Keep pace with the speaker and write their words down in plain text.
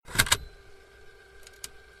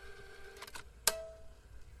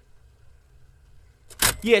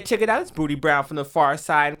Yeah, check it out. It's Booty Brown from the Far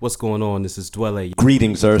Side. What's going on? This is Dwelle.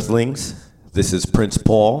 Greetings, Earthlings. This is Prince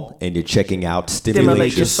Paul, and you're checking out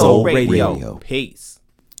Stimulate Your Soul Radio. Peace.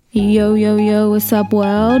 Yo, yo, yo, what's up,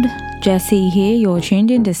 world? Jesse here. You're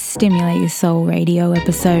tuned in to Stimulate Your Soul Radio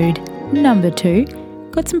episode number 2.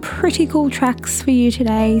 Got some pretty cool tracks for you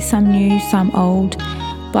today. Some new, some old,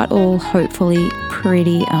 but all hopefully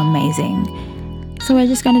pretty amazing. So we're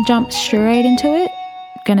just going to jump straight into it.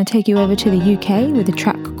 Going to take you over to the UK with a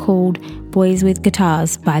track called Boys with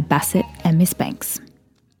Guitars by Bassett and Miss Banks.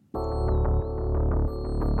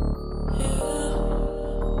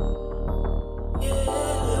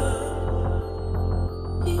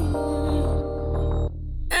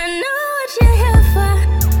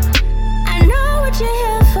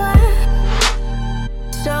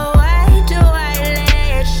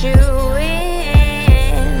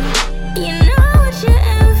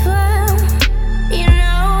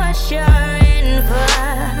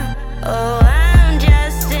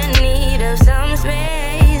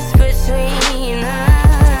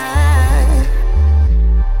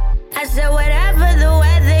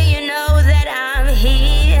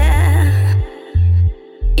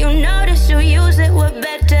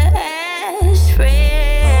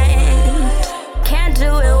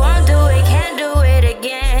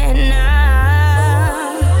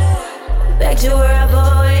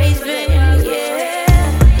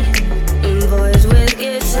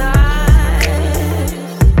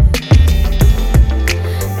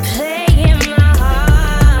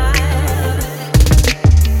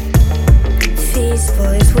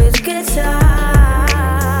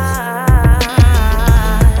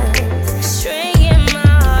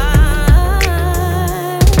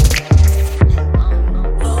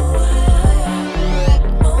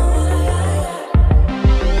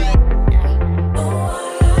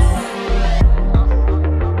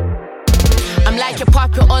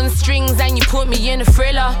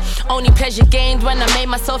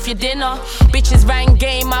 Your dinner, bitches ran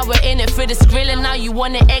game, I were in it for the skrill. Now you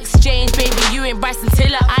wanna exchange, baby, you ain't Bryson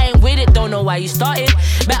Tiller. I ain't with it, don't know why you started,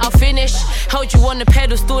 better finish. Held you on the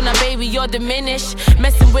pedestal, now baby, you're diminished.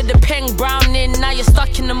 Messing with the pen, browning, now you're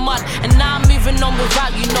stuck in the mud. And now I'm moving on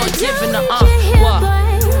without you not giving a what?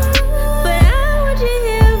 But I want you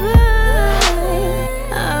here, boy.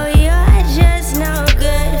 Oh, you're just no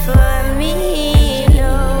good for me.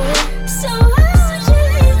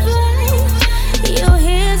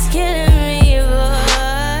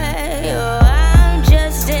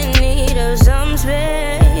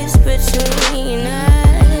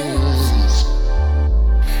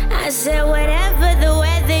 Said whatever the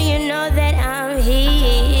weather, you know that I'm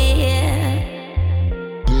here.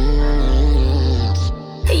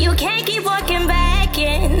 You can't keep walking back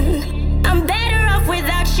in. I'm better off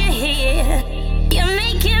without you here. You're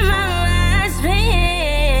making my mind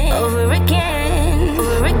spin over again,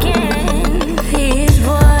 over again. These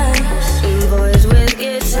boys with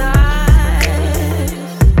guitars,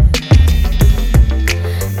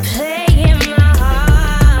 playing my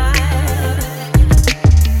heart.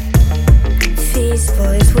 These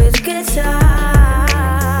boys with guitars,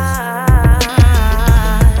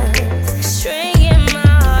 stringing my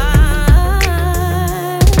heart.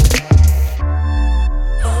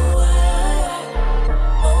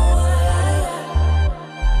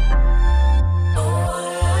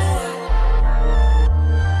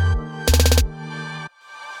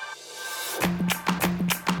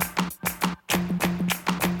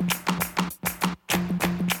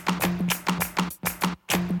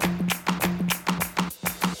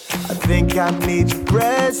 I think I need your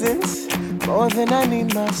presence more than I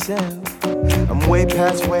need myself. I'm way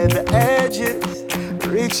past where the edge is,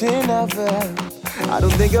 reaching out for help. I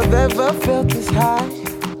don't think I've ever felt this high.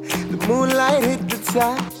 The moonlight hit the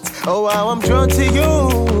tides. Oh, how I'm drawn to you.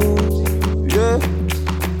 Yeah.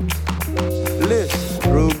 Listen,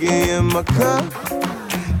 Rugi in my cup,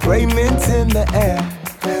 gray mint in the air.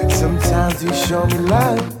 Sometimes you show me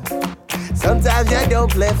love, sometimes you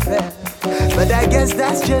don't play fair. But I guess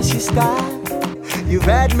that's just your style. You've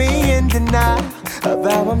had me in denial of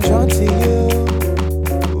how I'm drawn to you.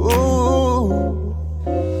 Ooh,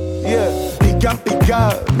 yeah. Pick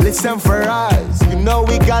up, listen for us. You know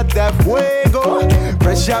we got that fuego.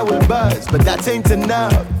 Pressure will buzz, but that ain't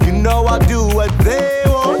enough. You know I'll do what they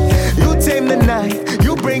want. You tame the night,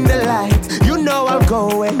 you bring the light. You know I'll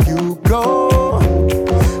go where you go.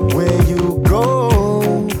 Where you go.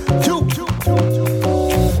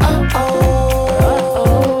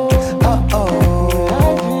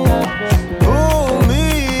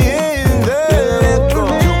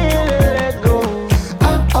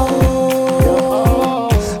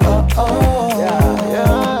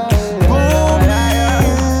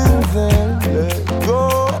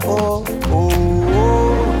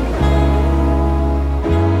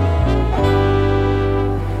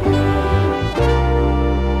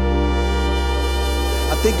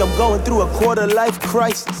 I'm going through a quarter life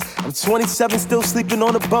crisis. I'm 27, still sleeping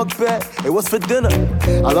on a bunk bed. Hey, what's for dinner?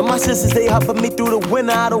 All of my sisters, they helping me through the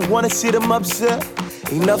winter. I don't wanna see them upset.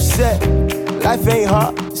 Enough said. Life ain't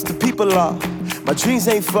hard, it's the people are. My dreams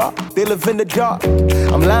ain't far, they live in the dark.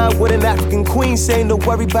 I'm lying with an African queen saying don't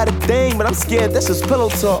worry about a thing, but I'm scared, that's just pillow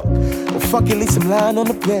talk. Well, fuck, at least I'm lying on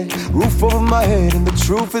the bed. Roof over my head, and the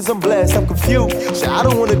truth is I'm blessed. I'm confused. Shit, I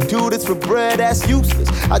don't wanna do this for bread, that's useless.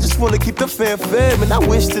 I just wanna keep the fan fed, man. I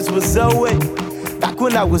wish this was away. Back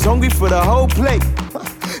when I was hungry for the whole plate.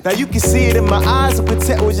 Now you can see it in my eyes, I'm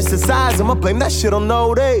content with just the size. I'ma blame that shit on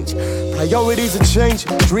old age. Priorities are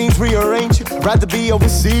changing, dreams rearranging. Rather be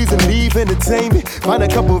overseas and leave entertainment. Find a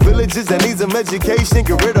couple villages that need some education.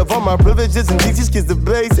 Get rid of all my privileges and teach these kids the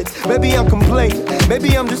basics. Maybe I'm complaining,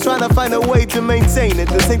 maybe I'm just trying to find a way to maintain it.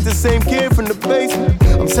 This ain't the same kid from the basement.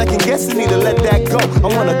 I'm second guessing, need to let that go.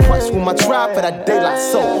 I wanna crush with my tribe for that daylight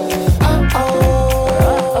soul.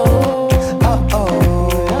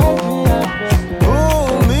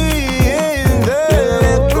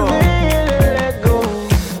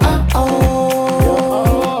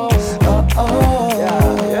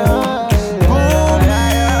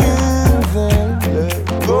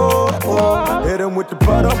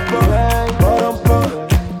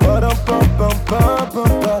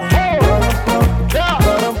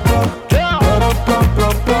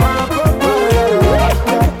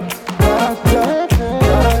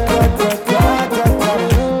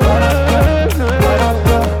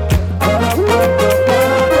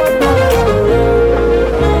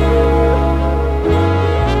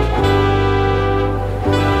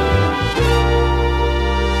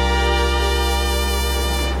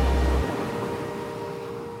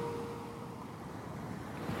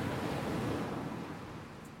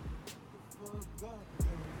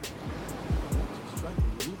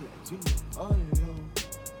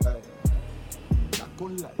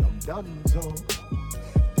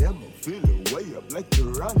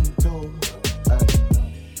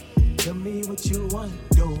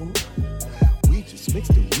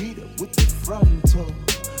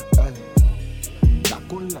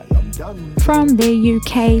 From the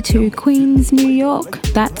UK to Queens, New York,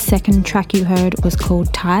 that second track you heard was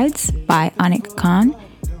called Tides by Anik Khan.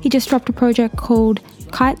 He just dropped a project called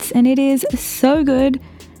Kites and it is so good.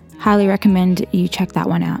 Highly recommend you check that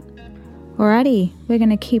one out. Alrighty, we're going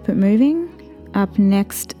to keep it moving. Up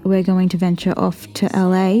next, we're going to venture off to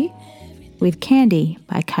LA with Candy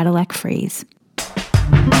by Cadillac Freeze.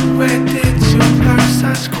 Where did you learn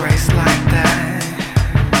such grace like that?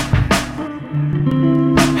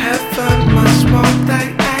 Heaven must want that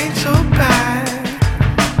ain't so bad.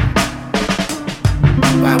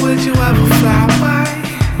 Why would you ever fly away?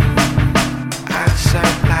 I'd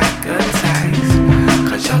serve like good taste,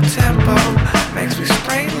 'cause your tempo makes me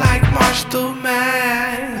spring like March through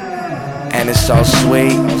May. And it's so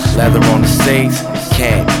sweet, leather on the seats,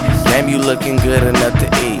 candy. Damn, you looking good enough to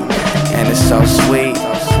eat. And it's so sweet,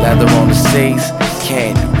 leather on the seats,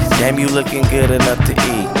 candy. Damn, you looking good enough to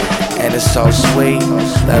eat. And it's so sweet,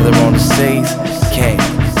 leather on the seats, candy.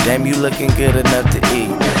 Damn, you looking good enough to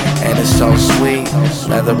eat. And it's so sweet,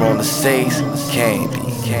 leather on the seats, candy,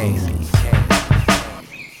 candy.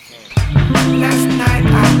 Last night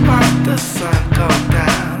I watched the sun go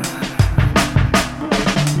down.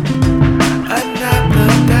 Another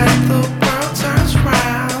day the world turns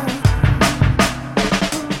round.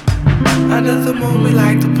 Under the moon we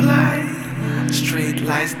like to play. Street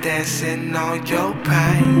lights dancing on your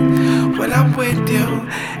pain. When I'm with you,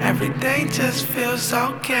 everything just feels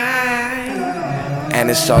okay. And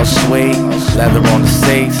it's so sweet, leather on the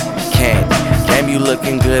seats, candy. Damn, you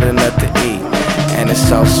looking good enough to eat. And it's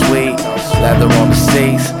so sweet, leather on the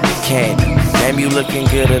seats, candy. Damn, you looking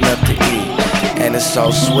good enough to eat. And it's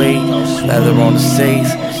so sweet, leather on the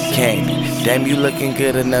seats, candy. Damn, you looking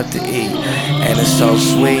good enough to eat. And it's so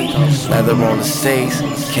sweet, leather on the seats,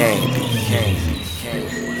 candy, candy.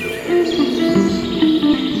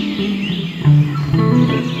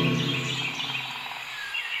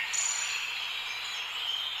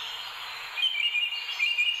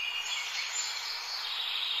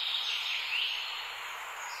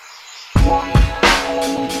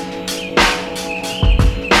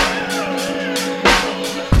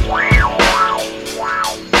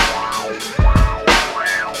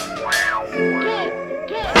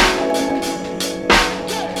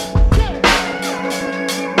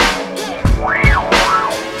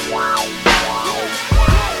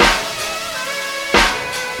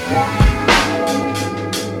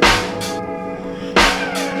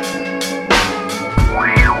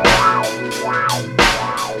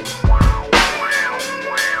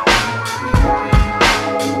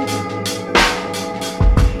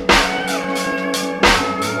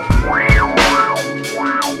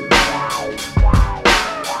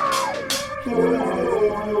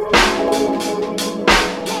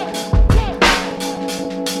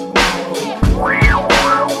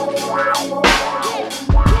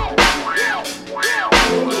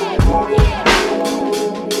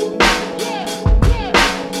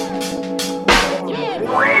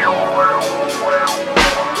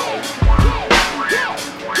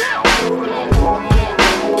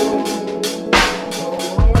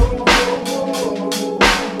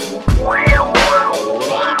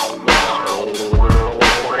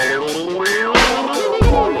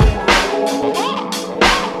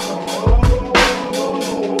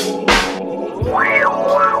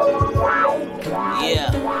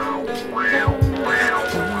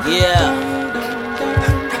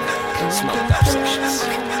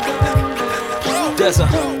 RZA.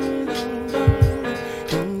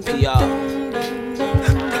 PR.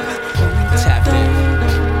 Tap in.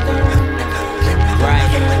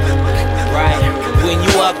 Right. When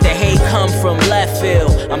you up, the hate come from left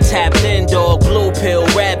field. I'm tapped in, dog, blue pill,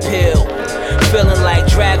 red pill. Feeling like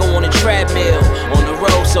Drago on a treadmill. On the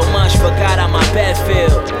road so much, forgot how my bed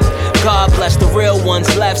feel. God bless the real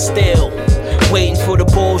ones left still. Waiting for the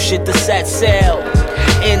bullshit to set sail.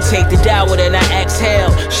 Intake the dower, then I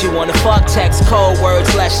exhale. She wanna fuck, text, cold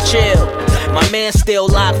words, let's chill. My man still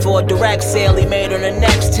locked for a direct sale. He made on the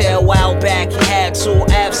next tail. While back, he had 2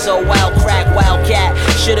 F's, so wild crack, wild cat.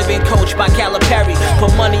 Should've been coached by Calipari.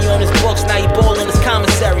 Put money on his books, now he ballin' his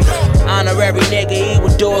commissary. Honorary nigga, he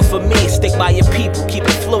would do it for me. Stick by your people, keep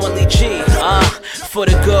it fluently G. For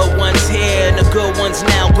the good ones here and the good ones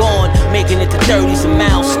now gone. Making it to 30's a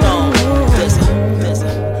milestone.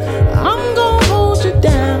 I'm gon' hold you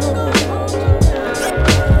down.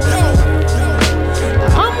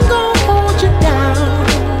 I'm gon' hold you down.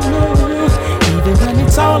 Even when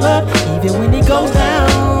it's all up, even when it goes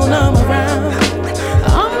down, I'm around.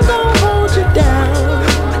 I'm gon' hold you down.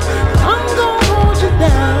 I'm gon' hold you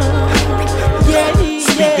down. Yeah.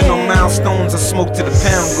 Speaking on milestones, I smoke to the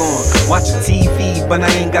pound gone. Watching TV, but I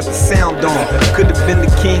ain't got the sound on. Could've been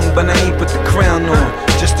the king, but I ain't put the crown on.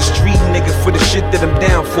 Just a street nigga for the shit that I'm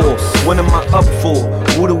down for. What am I up for?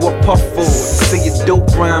 What do I puff for? Say a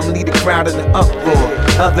dope rhyme, lead the crowd in an uproar.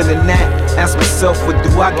 Other than that, ask myself, what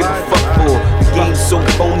do I give a fuck for? The game's so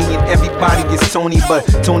phony and everybody is Tony, but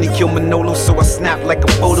Tony killed Manolo, so I snap like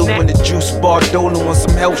a photo when the juice bar Dolo on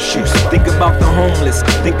some health shoes. Think about the homeless,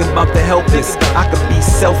 think about the helpless. I could be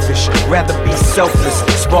selfish, rather be selfless.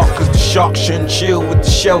 Spark cause the shark shouldn't chill with the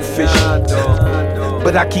shellfish.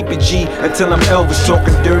 But I keep it G until I'm Elvis,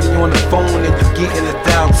 talking dirty on the phone and you get in the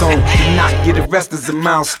dial tone. Do not get arrested as a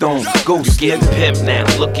milestone. Ghost, you getting pimp now,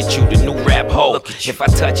 look at you, the new rap hoe. If I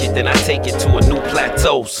touch it, then I take it to a new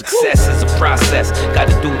plateau. Success is a process,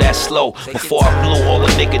 gotta do that slow. Before I blew, all a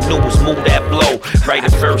nigga knew was move that blow. Write a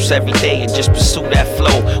verse every day and just pursue that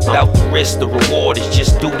flow. Without the risk, the reward is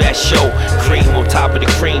just do that show. Cream on top of the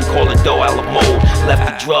cream, call it dough a la mode. Left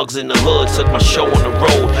the drugs in the hood, took my show on the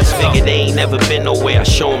road. Figured they ain't never been nowhere, I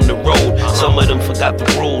show them the road. Some of them forgot the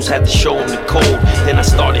rules, had to show them the code. Then I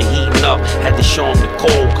started heating up, had to show them the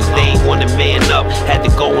cold. Cause they ain't want to man up, had to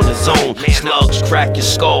go in the zone. Slugs crack your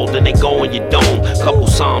skull, then they go in your dome. Couple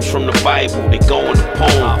psalms from the Bible, they go in the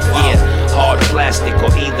poem. Yeah, hard plastic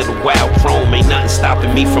or either the wild chrome. Ain't nothing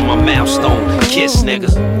stopping me from my milestone. Kiss, nigga.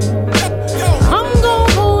 I'm gon'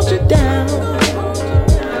 hold you down.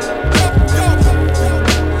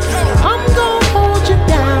 I'm gon' hold you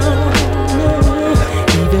down.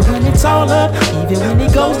 Even when it's all up, even when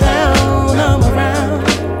it goes down, I'm around.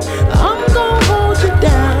 I'm gon' hold you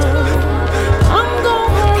down. I'm gon'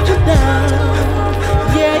 hold you down.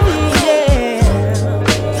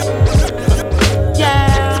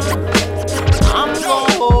 Yeah. I'm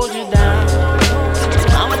gon' hold you down.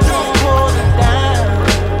 I'm gon' hold you down.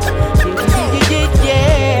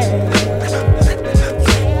 Yeah.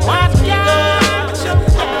 Watch out.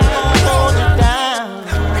 I'm gon' hold you down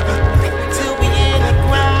till we in the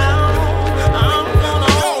ground. I'm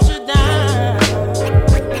gonna hold you down.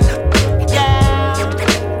 Yeah.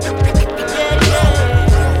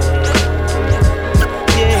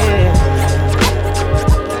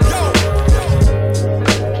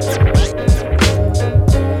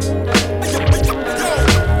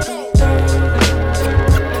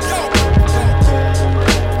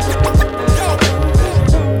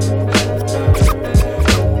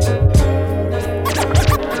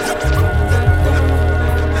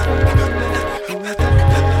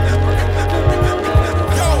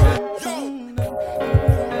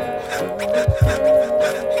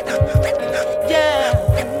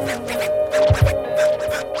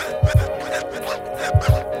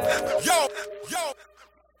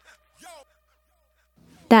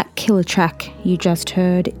 That killer track you just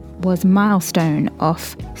heard was Milestone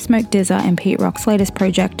off Smoke DZA and Pete Rock's latest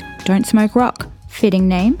project, Don't Smoke Rock. Fitting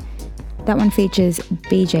name. That one features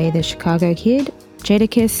BJ the Chicago Kid,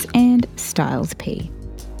 Jada.K and Styles P.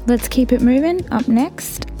 Let's keep it moving. Up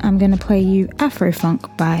next, I'm going to play you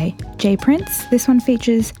Afrofunk by J Prince. This one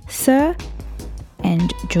features Sir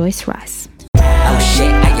and Joyce Rice. Oh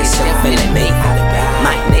shit, are you still feeling me?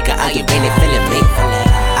 My nigga, are you really feeling me?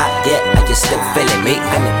 Yeah, are you still feeling me?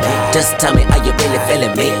 Just tell me, are you really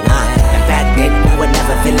feeling me? And back then, you were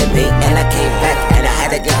never feeling me. And I came back and I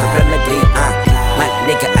had a different remedy. My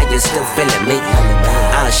nigga, are you still feeling me?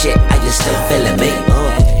 Oh shit, are you still feeling me?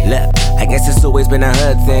 Look, I guess it's always been a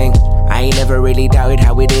hood thing. I ain't never really doubted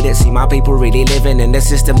how we did it. See my people really living in the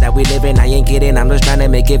system that we live in. I ain't kidding, I'm just trying to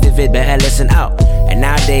make it vivid. Better listen out. And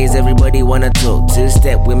nowadays everybody wanna talk.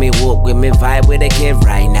 Two-step with me, walk with me, vibe with a kid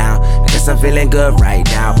right now. I guess I'm feeling good right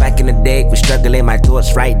now. Back in the day, was struggling, my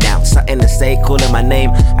thoughts right down. Something to say, calling my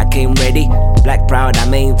name, I came ready. Black proud, I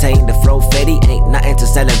maintain the fro fetty. Ain't nothing to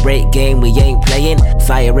celebrate, game we ain't playing.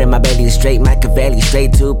 Fire in my belly, straight Machiavelli,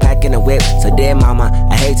 straight two pack in the whip. So dear mama,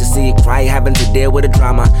 I hate to see you cry, having to deal with the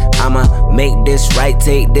drama. I'ma make this right,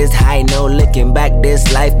 take this high, no looking back.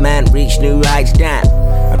 This life, man, reach new heights, damn.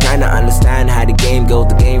 I'm trying to understand how the game goes.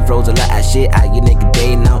 The game throws a lot of shit out you nigga,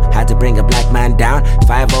 they know how to bring a black man down.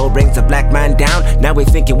 5-0 brings a black man down. Now we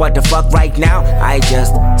thinking what the fuck right now. I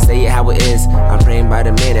just say it how it is. I'm praying by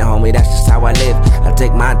the minute, homie, that's just how I live. I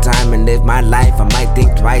take my time and live my life. I might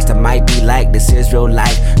think twice, I might be like, this is real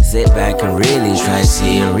life. Sit back and really try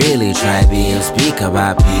seeing, really try being. Speak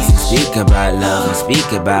about peace and speak about love and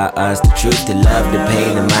speak about us. The truth, the love, the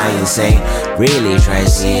pain, the mind insane. Really try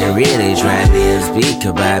seeing, really try being. Speak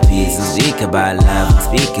about peace and speak about love and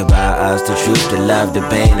speak about us. The truth, the love, the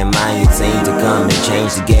pain, and mind insane to come and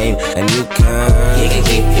change the game. And you can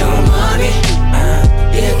keep your money,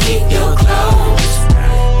 you can keep your clothes.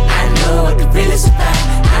 I know what the real is about.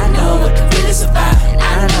 I know what the real is about.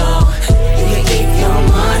 I know you can keep your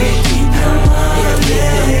money, you can keep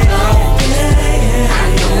your clothes. I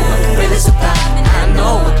know what the real is about. I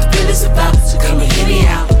know what the real is about. So come and hear me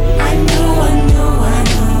out. I know what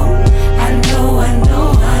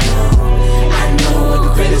the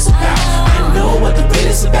real is about. I know what the real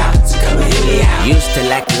is about. So come and hear me out. Used to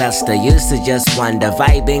lackluster, used to just wonder,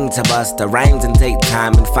 vibing to bust the rhymes and take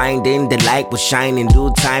time, and finding the light will shine in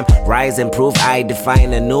due time. Rise and prove I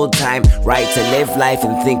define a new time. Right to live life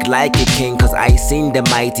and think like a king, cause I seen the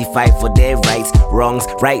mighty fight for their rights, wrongs.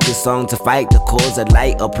 Write the song to fight the cause of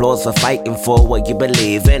light. Applause for fighting for what you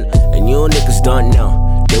believe in. And you niggas don't know.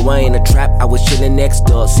 They were in a trap, I was chillin' next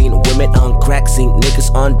door. Seen women on crack, seen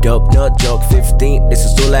niggas on dope, no joke. 15, this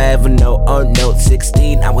is all I ever know, oh no.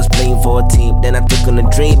 16, I was playing for a team. Then I took on a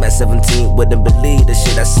dream at 17. Wouldn't believe the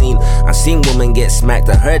shit I seen. I seen women get smacked,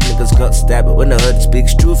 I heard niggas got stabbed. But when the hood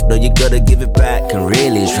speaks truth, no, you gotta give it back. Can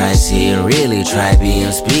really try seeing, really try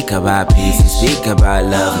being. Speak about peace and speak about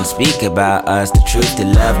love and speak about us. The truth, the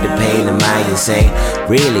love, the pain, the mind insane.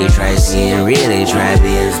 Really try seeing, really try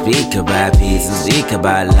being. Speak about peace and speak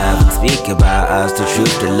about love and speak about us. The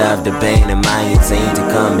truth, the love, the pain, and mind insane to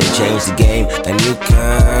come and change the game. And you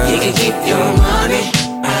can keep your money,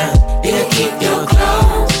 you can keep your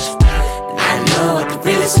clothes. I know what the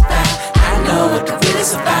real is about. I know what the real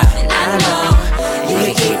is about. I know you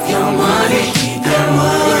can keep your money, keep your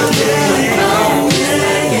money, keep your clothes.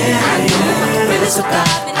 I know what the real is about.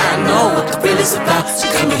 I know what the real is about. So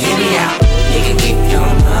come and hear me out. You can keep your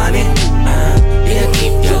money, you can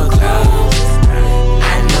keep your clothes.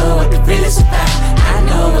 I know what the real is about. I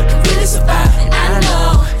know what the real is about. I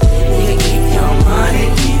know you can keep your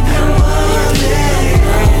money, keep your money.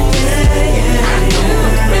 I know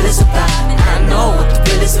what the real is about. I know what the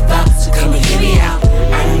real is about. So come and hear me out.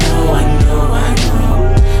 I know, I know, I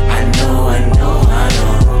know. I know, I know, I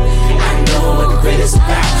know. I know what the real is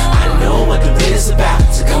about. I know what the real is about.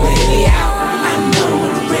 So come and hear me out. I know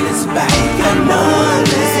what the real is about. I know what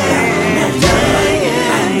the real is about.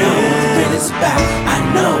 I know what the real is about. I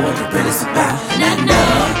know what the real is about. And I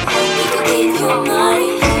know you can keep your money,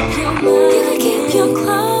 you can keep your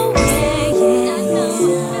clothes.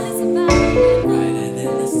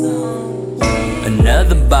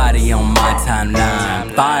 Another body on my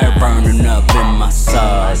timeline, fire burning up in my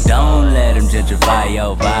soul. Don't let them gentrify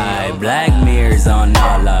your vibe. Black mirrors on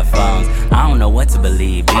all our phones. I don't know what to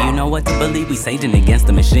believe. Do you know what to believe? We saging against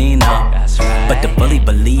the machine, though. That's right. But to fully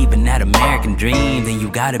believe in that American dream, then you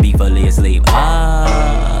gotta be fully asleep.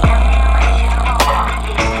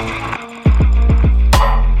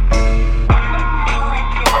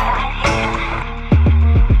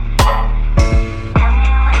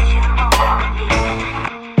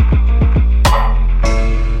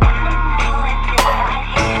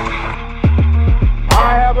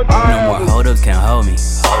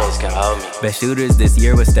 Best shooters this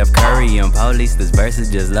year with Steph Curry and police. This verse is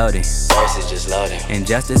just loading.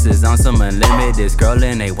 Injustice is on some unlimited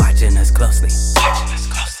scrolling. They watching us closely.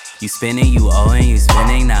 You spinning, you owing, you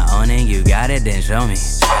spinning, not owning. You got it, then show me.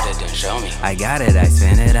 I got it, I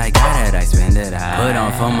spend it, I got it, I spend it. I put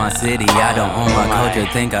on for my city, I don't own my culture.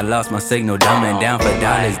 Think I lost my signal, dumbing down for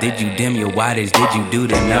dollars. Did you dim your wattage? Did you do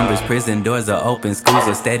the numbers? Prison doors are open, schools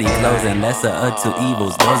are steady closing. Lesser of two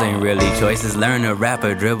evils, those ain't really choices. Learn to rap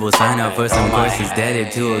or dribble, sign up for some courses.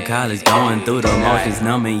 Deaded to a college, going through the motions,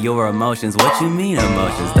 numbing your emotions. What you mean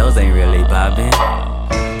emotions? Those ain't really popping.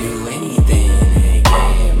 Do anything to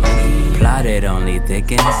get money. Plot it only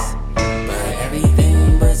thickens. But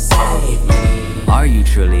everything but save money. Are you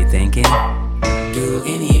truly thinking? Do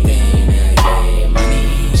anything to get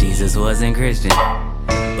money. Jesus wasn't Christian,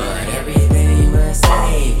 but everything was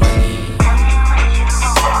save money.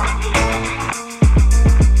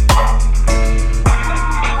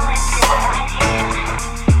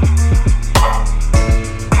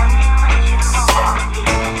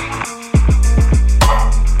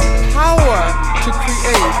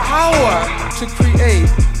 To create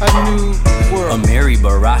a new world. Amiri,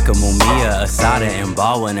 Baraka, Mumia, Asada, and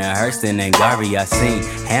Baldwin, and Hurston, and Garvey, I seen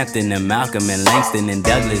Hampton, and Malcolm, and Langston, and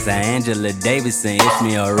Douglas, and Angela Davidson,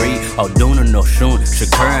 Ishmael Reed, O'Doona, Noshun,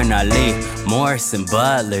 Shakur, and Ali, Morrison,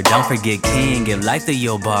 Butler, don't forget King, give life to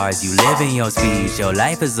your bars, you live in your speech, your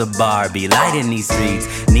life is a bar, be light in these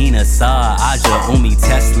streets, Nina, Saw, Aja, Umi,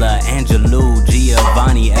 Tesla, Angelou,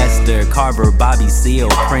 Giovanni, Esther, Carver, Bobby Seale,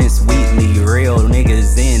 Prince, Wheatley, real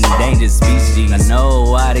niggas in endangered species. I know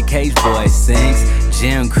why the Cage Boy sings.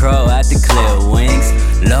 Jim Crow at the clip wings.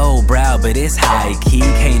 Low brow, but it's high key.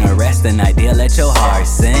 Can't arrest an idea, let your heart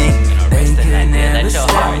sing. They can never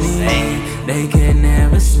stop me. They can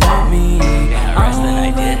never stop me. I'm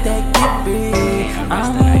over that get free.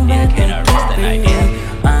 I'm over that get free.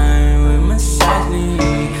 I'm with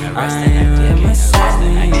misogyny. I'm with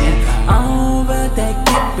misogyny. I'm over that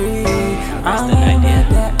get free. I'm over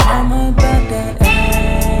that. I'm about that.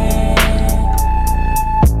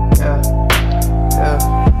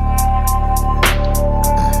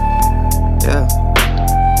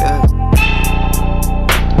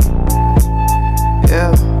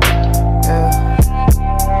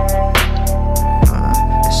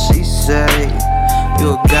 She say you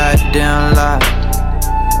a goddamn lie.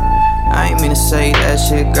 I ain't mean to say that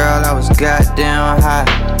shit, girl. I was goddamn high.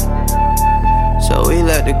 So we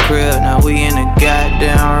left the crib, now we in the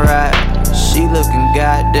goddamn ride. She looking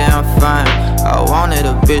goddamn fine. I wanted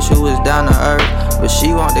a bitch who was down to earth, but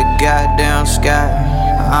she want the goddamn sky.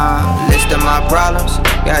 List of my problems.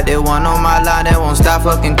 Got that one on my line that won't stop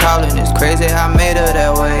fucking calling. It's crazy how I made her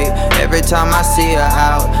that way. Every time I see her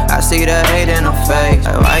out, I see the hate in her face.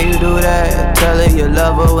 Like, why you do that? Tell her you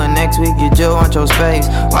love her when next week you just want your space.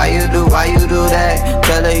 Why you do that?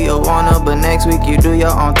 Tell her you want her but next week you do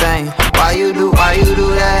your own thing. Why you do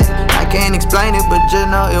that? I can't explain it, but just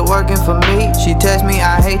know it working for me. She text me,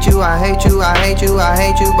 I hate you, I hate you, I hate you, I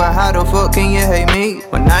hate you. But how the fuck can you hate me?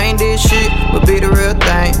 When I ain't did shit, but be the real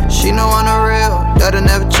thing. She know I'm the real, that'll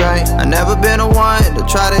never change. I never been the one to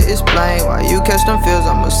try to explain why you catch them feels.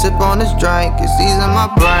 I'ma sip on this drink, it's easing my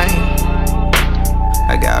brain.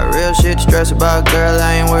 I got real shit to stress about, girl,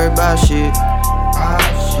 I ain't worried about shit.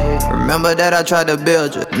 Remember that I tried to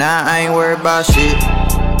build you, now I ain't worried about shit.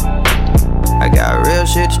 I got real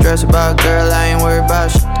shit to stress about, girl, I ain't worried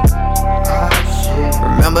about shit.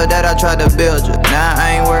 Remember that I tried to build you, now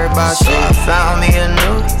I ain't worried about shit. So I found me a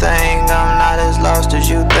new thing, I'm not as lost as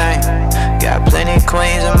you think. Got plenty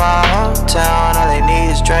queens in my hometown, all they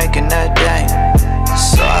need is drinking that day.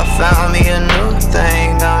 So I found me a new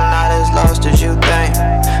thing, I'm not as lost as you think.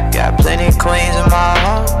 Got plenty queens in my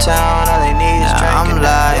hometown, all they need is drinking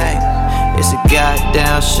that day. It's a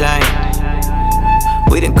goddamn shame.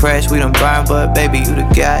 We done crashed, we done burned, but baby, you the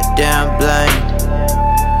goddamn blame.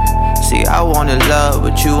 See, I wanted love,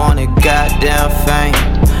 but you wanted goddamn fame.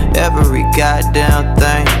 Every goddamn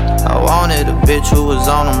thing. I wanted a bitch who was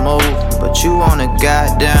on the move, but you wanted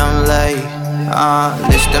goddamn lay.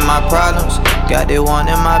 Listing my problems. Got that one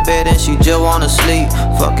in my bed and she just wanna sleep.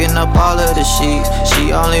 Fucking up all of the sheets.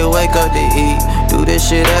 She only wake up to eat. Do this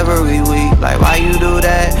shit every week. Like, why you do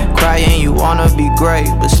that? Crying, you wanna be great,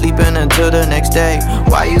 but sleeping until the next day.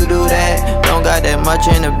 Why you do that? Don't got that much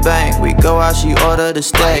in the bank. We go out, she order the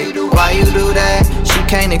steak. Why you do that? She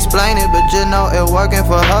can't explain it, but just know it working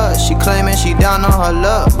for her. She claiming she down on her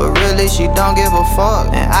luck, but really she don't give a fuck.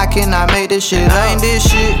 And I cannot make this shit up. I ain't this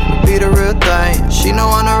shit, but be the real thing. She know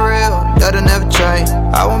I'm the real, that'll never change.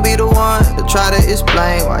 I won't be the one to try to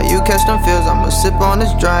explain why you catch them feels. I'ma sip on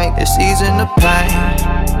this drink, it's easing the pain.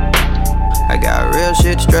 I got real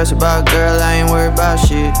shit to stress about, girl, I ain't worried about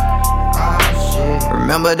shit.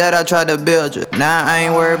 Remember that I tried to build you, now I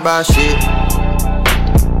ain't worried about shit.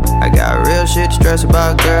 I got real shit to stress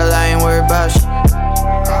about, girl, I ain't worried about shit.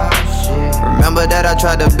 Remember that I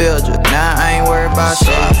tried to build you, now I ain't worried about shit.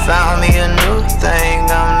 So I found me a new thing,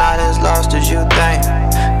 I'm not as lost as you think.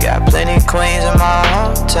 Got plenty queens in my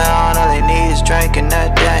hometown, all they need is drinking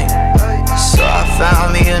that day. So I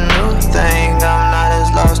found me a new thing, I'm not as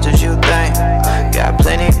lost as you think. Got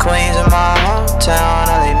plenty queens in my hometown,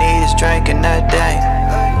 all they need is drinking that day.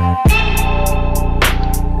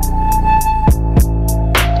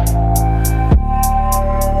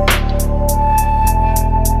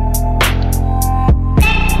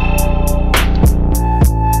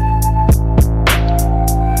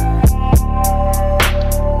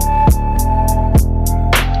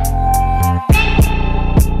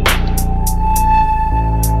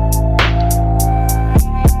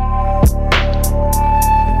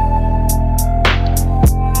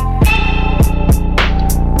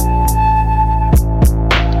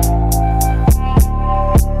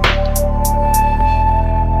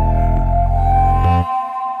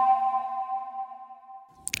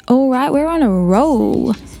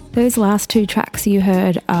 those last two tracks you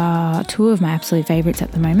heard are two of my absolute favourites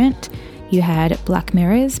at the moment. You had Black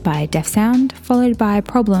Mirrors by Def Sound, followed by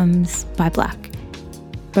Problems by Black.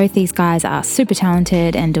 Both these guys are super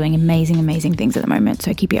talented and doing amazing things at the moment,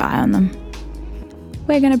 so keep your eye on them.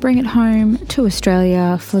 We're going to bring it home to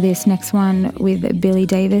Australia for this next one with Billy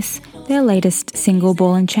Davis. Their latest single,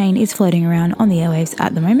 Ball and Chain, is floating around on the airwaves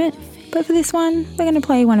at the moment, but for this one, we're going to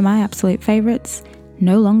play one of my absolute favourites,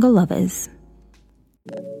 No Longer Lovers.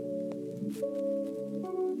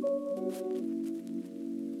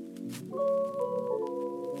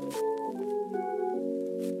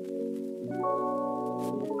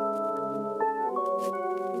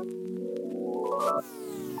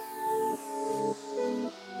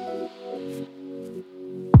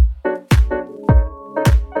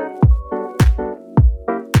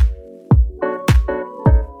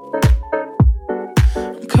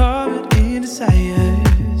 Covered in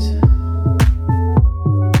desires,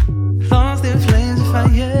 lost in flames of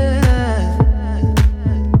fire,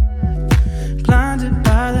 blinded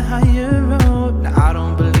by the higher road. Now I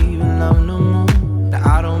don't believe in love no more.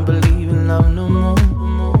 Now I don't believe in love no more.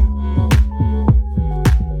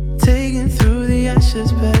 Taken through the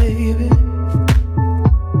ashes, baby.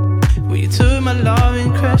 Well, you took my love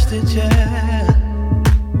and crushed it, yeah.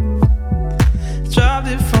 Dropped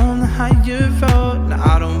it from the higher road.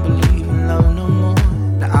 Now I don't believe in love no more.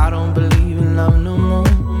 Now I don't believe in love no more.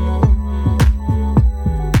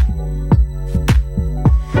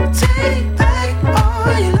 Take back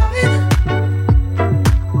all your loving,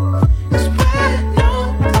 'cause we're no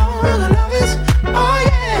longer lovers. Oh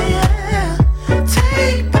yeah.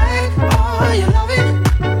 Take back all your loving,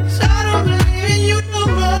 'cause I don't believe in you no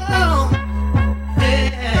more.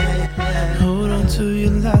 Yeah. Hold on to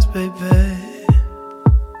your last, baby.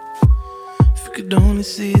 Could only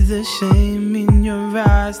see the shame in your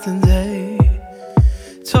eyes today.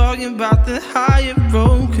 Talking about the higher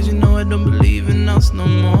road, 'cause you know I don't believe in us no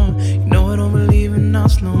more. You know I don't believe in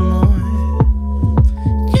us no more.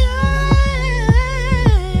 Yeah.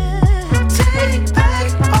 Take back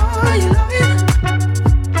all your loving,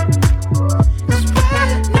 'cause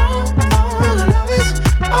we're no longer lovers.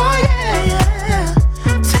 Oh yeah.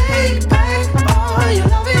 Take back all your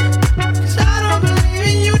loving, 'cause I don't believe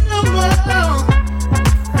in you no more.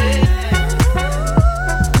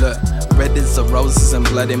 Red is the roses and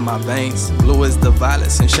blood in my veins. Blue is the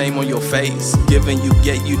violets and shame on your face. Giving you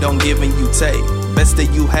get, you don't give and you take. Best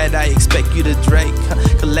that you had, I expect you to drink.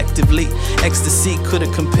 Collectively, ecstasy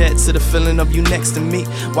could've compared to the feeling of you next to me.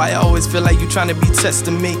 Why I always feel like you trying to be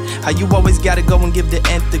testing me. How you always gotta go and give the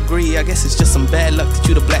nth degree. I guess it's just some bad luck that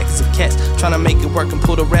you the blackest of cats. Trying to make it work and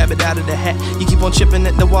pull the rabbit out of the hat. You keep on chipping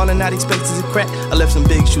at the wall and not expecting to crack. I left some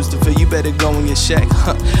big shoes to fill, you better go in your shack.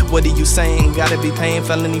 What are you saying? Gotta be paying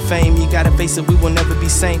felony fame. You gotta face it, we will never be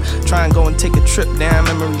same. Try and go and take a trip down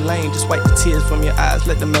memory lane. Just wipe the tears from your eyes,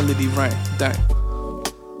 let the melody rain. Dang.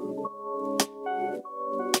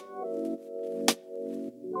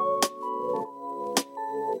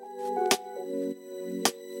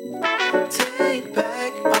 Take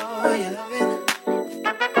back all your loving,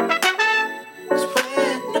 'cause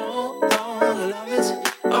we're no longer lovers.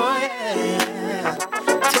 Oh yeah.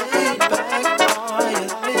 Take back all your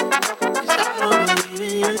loving, 'cause I don't believe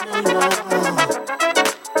in you no more.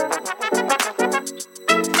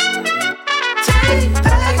 Take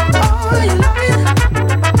back all your loving,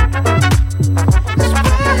 'cause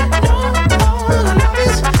we're no longer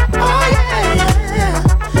lovers. Oh yeah.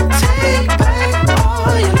 Take back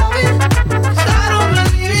all your loving, 'cause I don't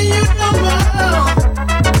believe in you no more.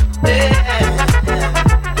 Yeah.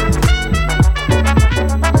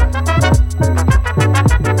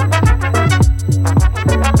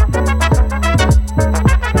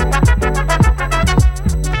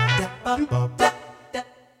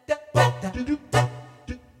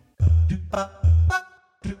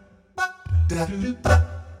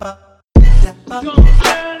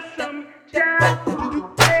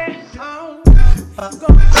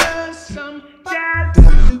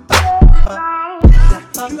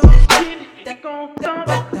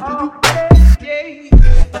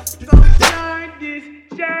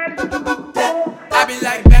 I be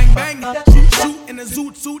like bang bang, shoot shoot in a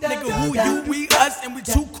zoot suit, nigga. Who you? We us and we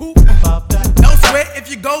too cool. No sweat if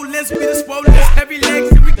you go, let's be the swollen, heavy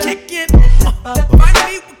legs and we kick in.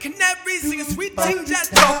 Finally with canaries, sing a sweet ting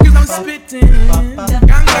just talk 'cause I'm spitting.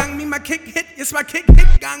 Gang gang, me my kick hit, yes my kick hit.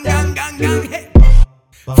 Gang gang gang gang hit.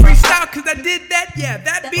 Freestyle 'cause I did that, yeah,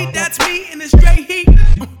 that beat, that's me in the straight heat.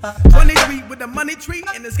 23 with the money tree,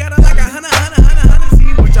 and it's got like a hundred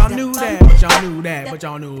seeds. But y'all knew that, but y'all knew that, but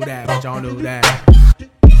y'all knew that, but y'all knew that.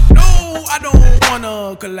 No I don't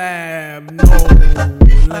wanna collab, no,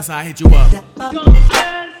 unless I hit you up.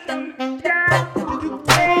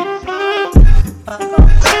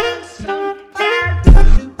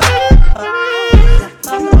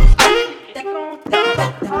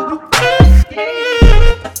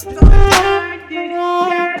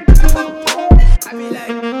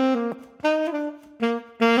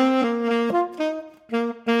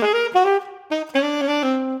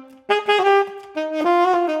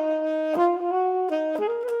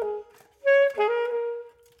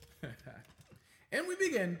 And we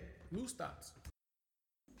begin. Loose thoughts.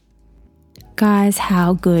 Guys,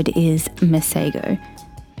 how good is Masego?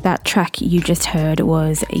 That track you just heard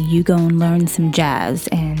was You Go and Learn Some Jazz,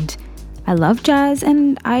 and I love jazz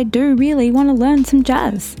and I do really want to learn some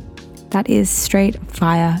jazz. That is straight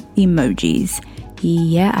fire emojis.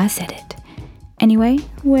 Yeah, I said it. Anyway,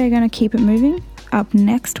 we're going to keep it moving. Up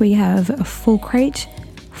next we have a Full Crate,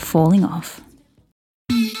 Falling Off.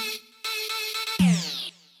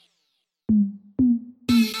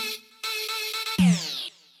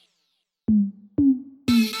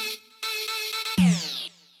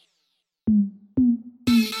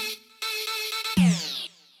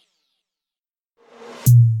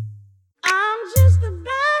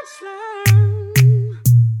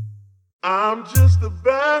 I'm just a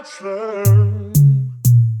bachelor.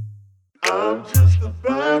 I'm just a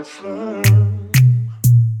bachelor.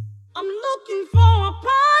 I'm looking for a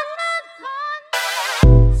partner.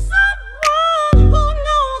 Someone who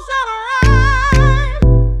knows how to ride.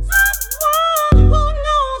 Someone who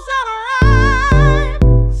knows how to ride.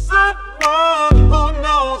 Someone who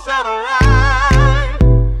knows how to ride.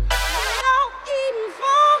 Without even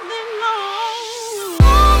falling low.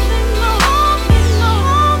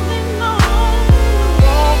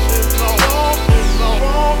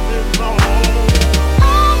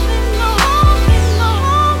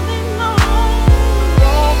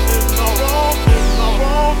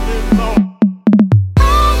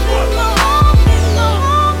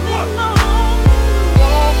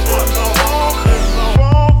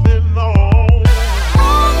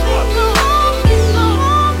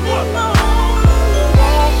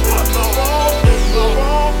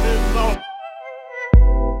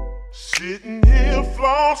 Sitting here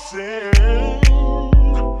flossing,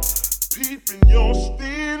 peeping your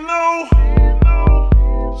stilo.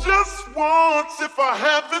 Just once, if I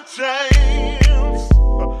had the chance,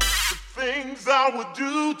 the things I would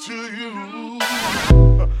do to you,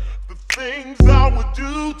 the things I would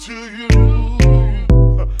do to you,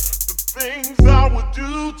 the things I would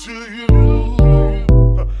do to you,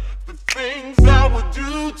 the things I would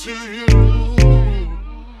do to you.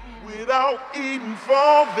 Without even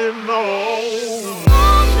falling low.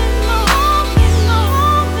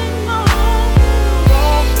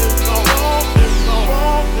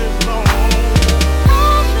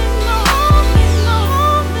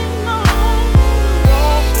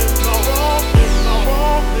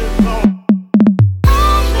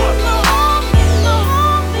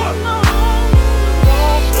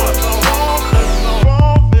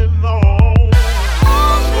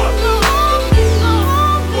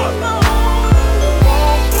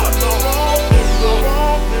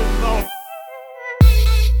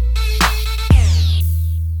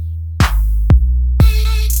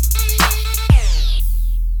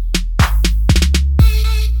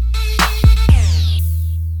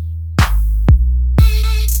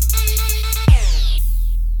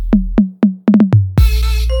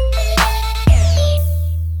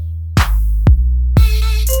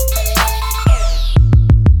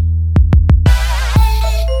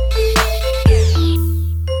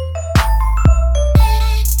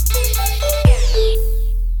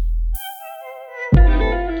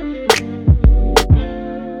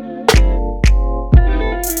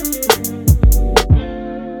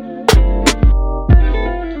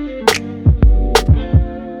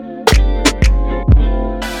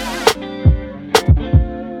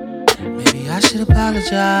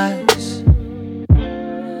 Apologize,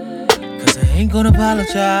 'cause I ain't gonna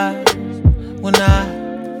apologize when I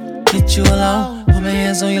get you alone. Put my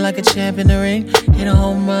hands on you like a champ in the ring. Hit a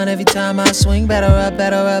home run every time I swing. Batter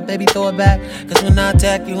up, baby, throw it back. 'Cause when I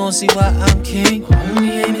attack, you gon' see why I'm king. My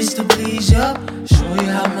only aim is to please ya, show you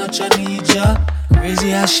how much I need ya.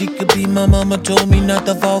 Crazy how she could be, my mama told me not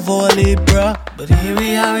to fall for a Libra. But here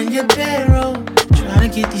we are in your bedroom, trying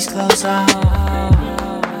to get these clothes out.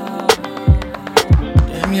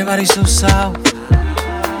 Damn, your body's so soft.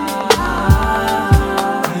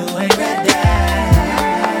 You ain't ready.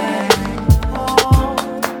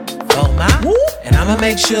 Oh my, and I'ma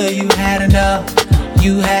make sure you had enough.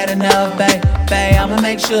 You had enough, babe. I'ma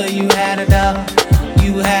make sure you had enough.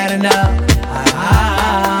 you had enough.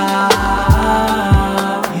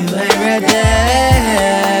 You ain't ready.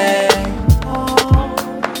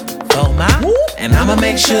 Oh my, and I'ma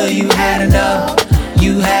make sure you had enough.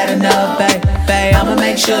 You had enough, babe. I'ma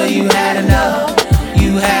make sure you had enough.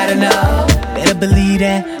 You had enough. Better believe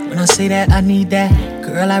that when I say that I need that.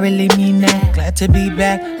 Girl, I really mean that. Glad to be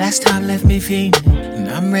back. Last time left me feeling, and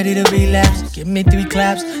I'm ready to relapse. Give me 3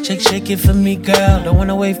 claps, shake it for me, girl. Don't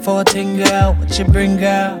wanna wait for a ting, girl. What you bring,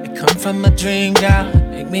 girl? It come from a dream, girl.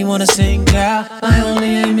 Make me wanna sing, girl. My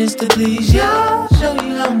only aim is to please you. Show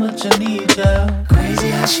you how much I need you. Crazy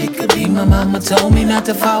how she could be. My mama told me not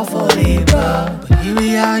to fall for Libra, but here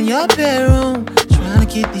we are in your bedroom, trying to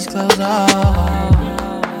keep these clothes off.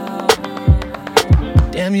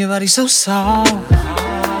 Damn, your body's so soft.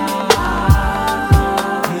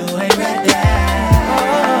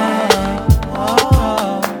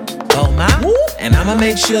 And I'ma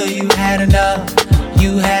make sure you had enough.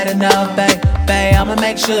 You had enough, babe. I'ma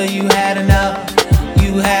make sure you had enough.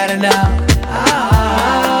 You had enough.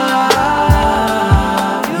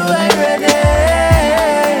 You ain't ready.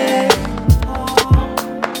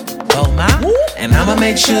 Oh my. And I'ma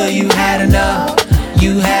make sure you had enough.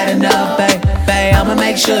 You had enough, babe. I'ma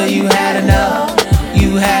make sure you had enough.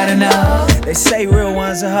 You had enough. They say real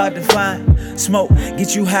ones are hard to find. Smoke,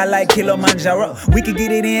 get you high like Kilimanjaro. We could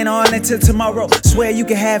get it in all until tomorrow. Swear you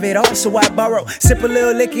can have it all, so why borrow? Sip a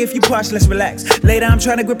little liquor if you parched, let's relax. Later I'm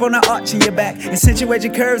trying to grip on the arch in your back. Accentuate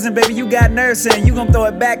your curves and baby you got nerves and you gon' throw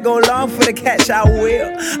it back. Go long for the catch, I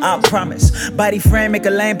will, I promise. Body frame, make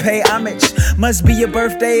a lane pay homage. Must be your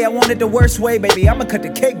birthday, I want it the worst way, baby. I'ma cut the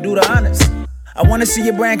cake, do the honors. I wanna see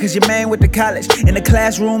your brand cause your man with the college. In the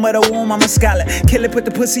classroom of the womb, I'm a scholar. Kill it, put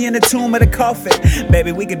the pussy in the tomb of the coffin.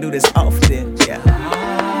 Baby, we can do this often, yeah.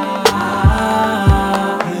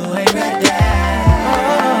 You ain't ready.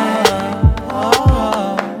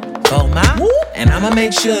 Oh my. And I'ma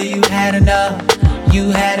make sure you had enough. You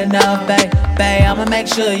had enough, babe. I'ma make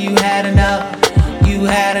sure you had enough. You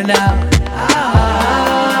had enough.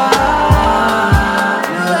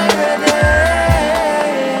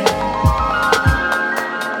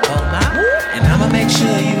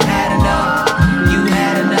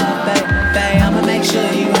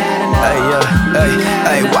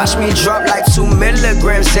 Hey, watch me drop like 2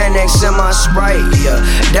 milligrams Xanax in my Sprite, yeah.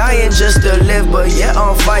 Dying just to live, but yeah,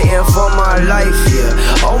 I'm fighting for my life, yeah.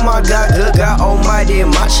 Oh my God, good God almighty,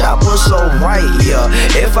 my chopper so right, yeah.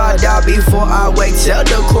 If I die before I wake, tell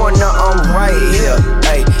the corner I'm right here.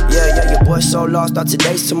 Hey, yeah, your boy so lost, thought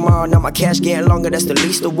today's tomorrow. Now my cash getting longer, that's the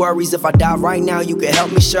least of worries. If I die right now, you can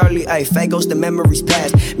help me surely. Hey, Fagos, the memories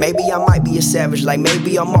past. Maybe I might be a savage, like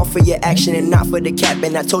maybe I'm all for your action and not for the cap.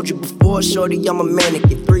 And I told you before, shorty, I'm a mannequin.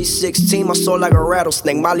 316, my soul like a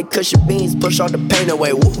rattlesnake. Molly cushion beans, push all the pain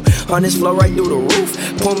away. Woo, on this flow right through the roof.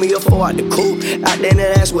 Pull me up 4 out the coupe. Out there,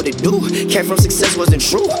 that's what it do. Came from success, wasn't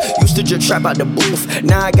true. Used to just trap out the booth.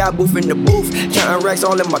 Now I got booth in the booth. Counting racks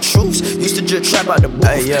all in my troops. Used to just trap out the booth.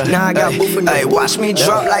 Hey, yeah. Now I got booth in the booth. Watch me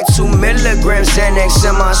drop like 2 milligrams Xanax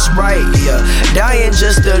in my Sprite, yeah. Dying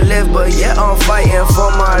just to live, but yeah, I'm fighting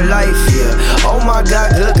for my life, yeah. Oh my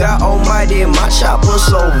God, good God almighty, my chopper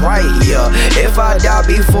so right, yeah. If I die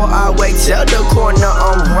before I wake, tell the corner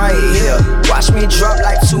I'm right here. Watch me drop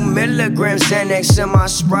like 2 milligrams Xanax in my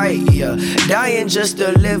Sprite, yeah. Dying just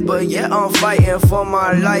to live, but yeah, I'm fighting for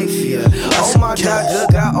my life, yeah. Oh my God,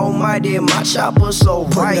 good God almighty, my chopper so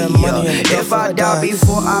right, yeah. If I die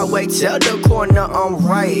before I wake, tell the corner I'm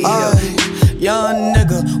right here. Young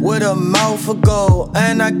nigga with a mouth of gold,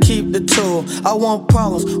 and I keep the tool. I want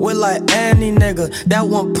problems with like any nigga that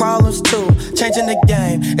want problems too. Changing the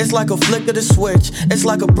game, it's like a flick of the switch. It's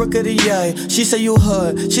like a brick of the yay. She say you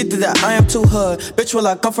hood, she think that I am too hood. Bitch, will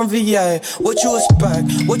I come from VA? What you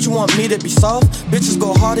expect? What you want me to be soft? Bitches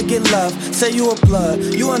go hard to get left. Say you a blood,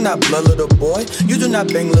 you are not blood, little boy. You do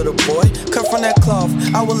not bang, little boy. Cut from that cloth,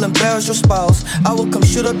 I will embarrass your spouse. I will come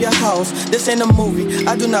shoot up your house. This ain't a movie,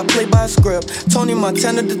 I do not play by a script. Tony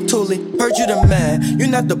Montana the Thule, heard you the man. You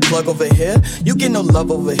not the plug over here, you get no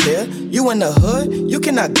love over here. You in the hood, you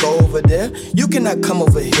cannot go over there. You cannot come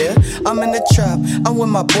over here. I'm in the trap, I'm with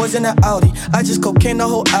my boys in the Audi. I just cocaine the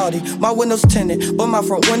whole Audi. My window's tinted, but my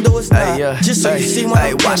front window is not. Just so you see when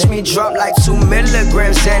I'm watch me drop like 2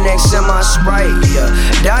 milligrams Xanax in my Sprite, yeah.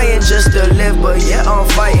 Dying just to live, but yeah, I'm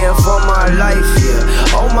fighting for my life,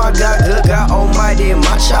 yeah. Oh my God, good God almighty,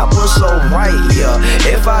 my chopper so right, yeah.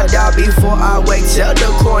 If I die before I wake, tell the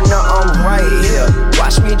corner I'm right here.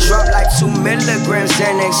 Watch me drop like 2 milligrams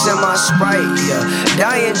Xanax in my Sprite, yeah.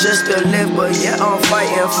 Dying just to to live, but yeah, I'm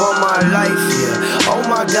fighting for my life, yeah. Oh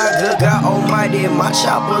my God, good God almighty, my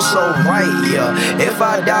chopper so right, yeah. If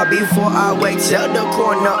I die before I wake, tell the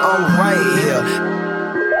corner I'm right here.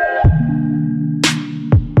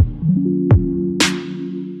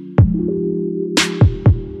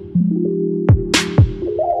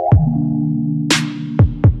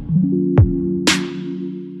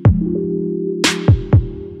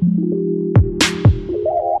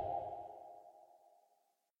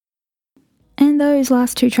 Those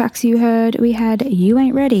last two tracks you heard, we had You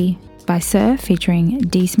Ain't Ready by Sir featuring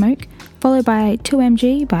D-Smoke, followed by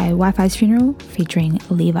 2MG by Wi-Fi's Funeral featuring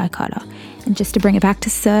Levi Carter. And just to bring it back to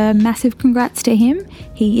Sir, massive congrats to him.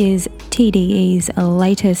 He is TDE's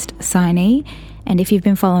latest signee, and if you've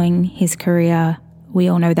been following his career, we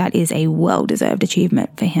all know that is a well-deserved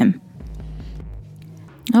achievement for him.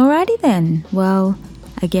 Alrighty then, well,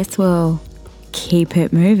 I guess we'll keep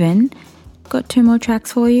it moving. Got two more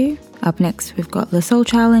tracks for you. Up next, we've got the Soul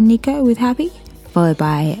Child and Nico with Happy, followed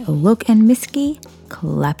by Look and Misky,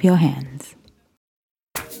 Clap Your Hands.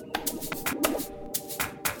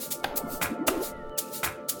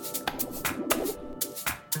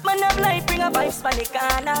 Man of life bring a vibes from the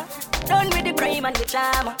corner. Done with the crime and the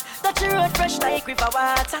drama. Touch the road fresh like river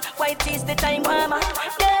water. White is the time warmer.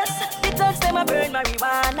 Yes, the thugs them a burn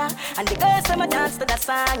marijuana, and the girls them a dance to the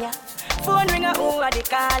song, yeah. Phone ring a who a the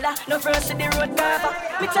caller. No first to the road cover.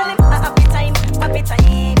 Me tell him a happy time, happy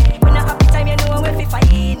time. When a happy time you know where we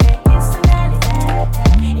find. Personality,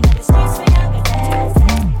 in the streets we have it.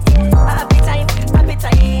 A happy time, happy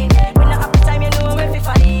time. When a happy time you know where we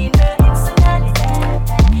find. Personality,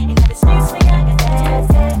 in the streets we have it.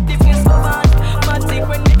 The face go on, man take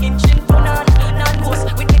when the engine turn on. Non-host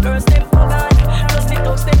with the girls them go on. Plus the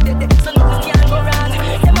dogs them dead, so nothing can go wrong.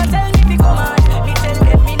 Them a tell me to come on. Me tell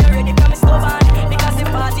them me no ready. Because the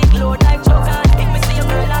party load like choker. If me see a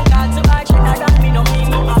girl and call to her, she not that me no mean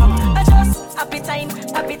no harm. I just happy time,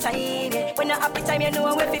 happy time. When a happy time, you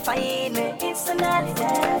know where we find me. It's a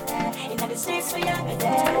holiday, in the streets we are good.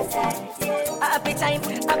 Happy time,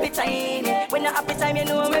 happy time. When a happy time, you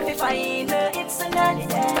know where we find me. It's a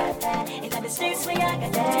holiday, in the streets we are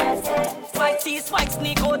good. White tees, white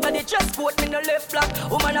sneak out of the dress coat, me no left block.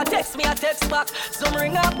 Woman a text me, a text back. Some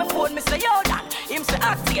ring up my phone, me say yo Dan. Him say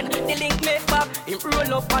acting, the link make back. Him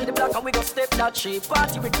roll up on the block and we go step that cheap.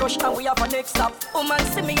 Party with crush and we have a next stop. Woman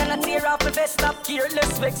see me and I tear off the vest up.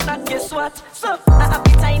 Careless vex, not guess what? So a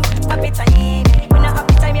happy time, happy time. When a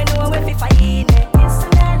happy time you know where we find it. It's a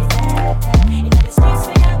holiday, in the streets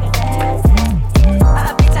we have it. A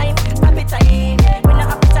happy time, happy time. When a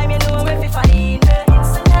happy time you know where we find it.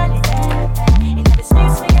 It's a holiday, in the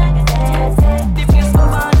streets we have it. The face go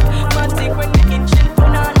on, man take when the engine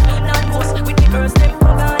turn on. Non-host with the girls them go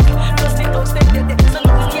on. Plus the dogs them dead, so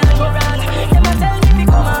nothing can go wrong. Them a tell me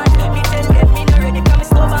to come on. Me tell them me no ready, come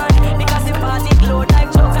stubborn. Because the party load like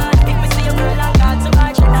choker. If me see a girl and call to her,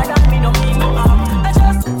 she not that me no mean no harm. I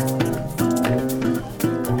just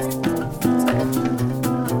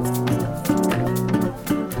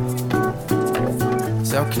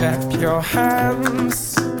so clap your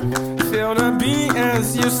hands, feel the beat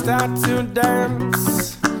as you start to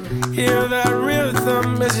dance. Hear the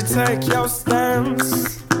rhythm as you take your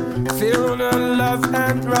stance. Feel the love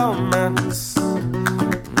and romance.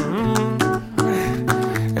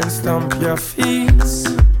 And stomp your feet.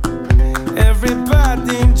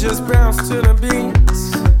 Everybody just bounce to the beat.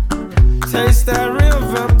 Taste that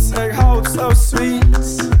rhythm, take hold so sweet.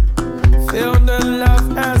 Feel the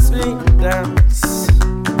love as we dance.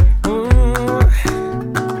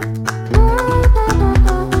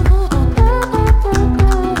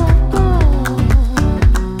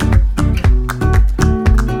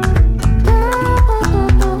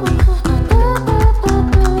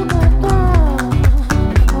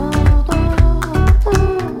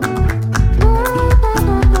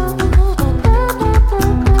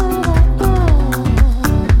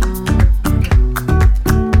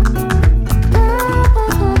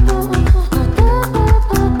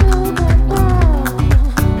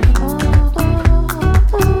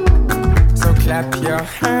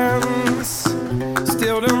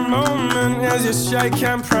 Shake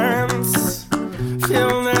and prance.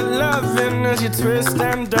 Feel that loving as you twist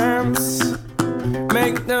and dance.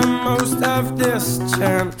 Make the most of this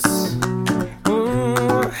chance.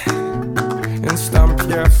 Ooh. And stomp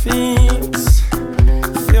your feet.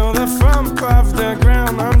 Feel the thump of the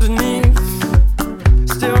ground underneath.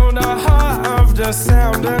 Still the heart of the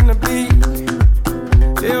sound and the beat.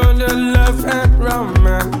 Feel the love and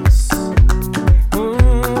romance.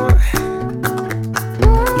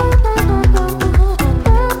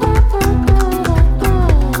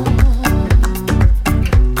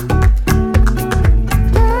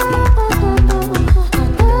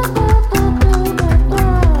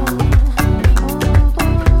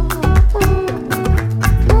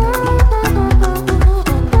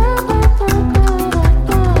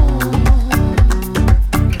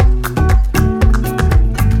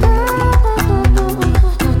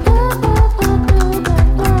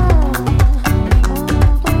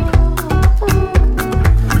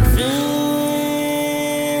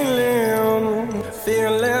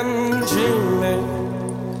 and dreaming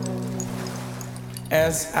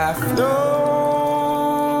as I float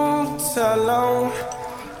along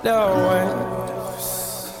the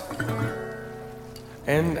waves,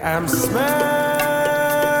 and I'm smiling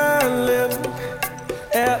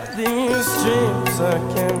at these dreams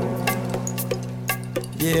again.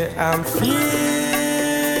 Yeah, I'm feeling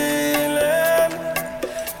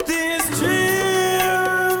these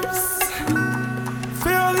dreams,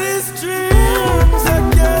 feel these dreams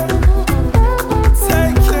again,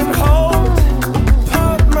 taking hold,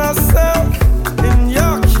 put myself in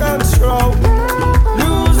your control,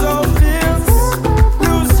 lose all fears,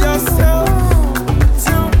 lose yourself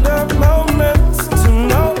to the moment, to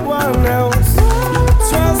no one else,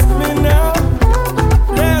 trust me now,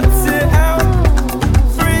 let it out,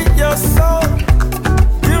 free your soul,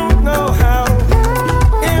 you know how,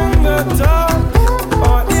 in the dark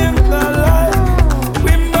or in the light,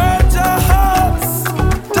 we merge our hearts,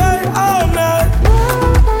 day or night.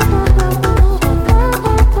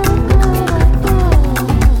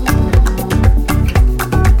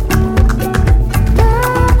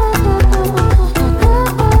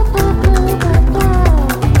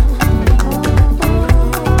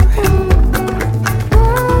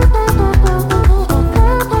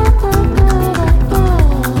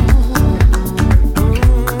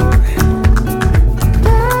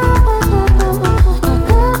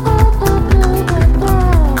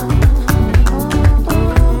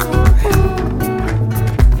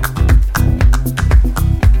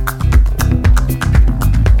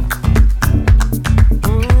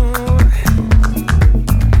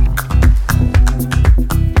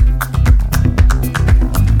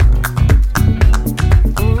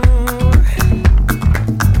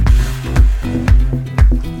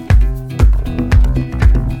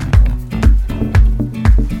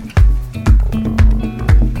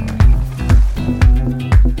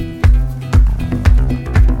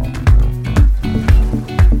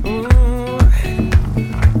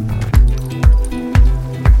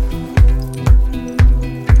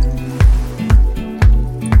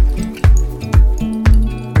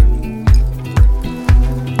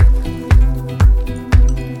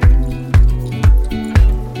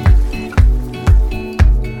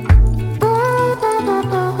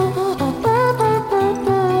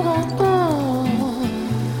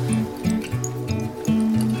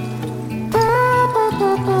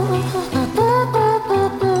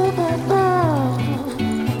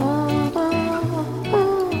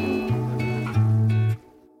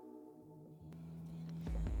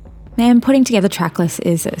 Man, putting together track lists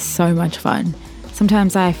is so much fun.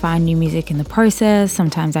 Sometimes I find new music in the process,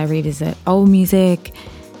 sometimes I revisit old music,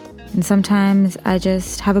 and sometimes I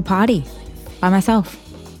just have a party by myself.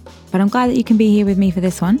 But I'm glad that you can be here with me for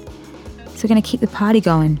this one. So we're going to keep the party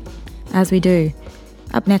going, as we do.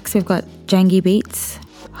 Up next we've got Jangy Beats,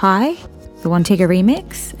 Hi, the One Tigger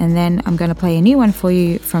remix, and then I'm going to play a new one for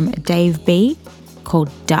you from Dave B called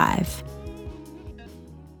Dive.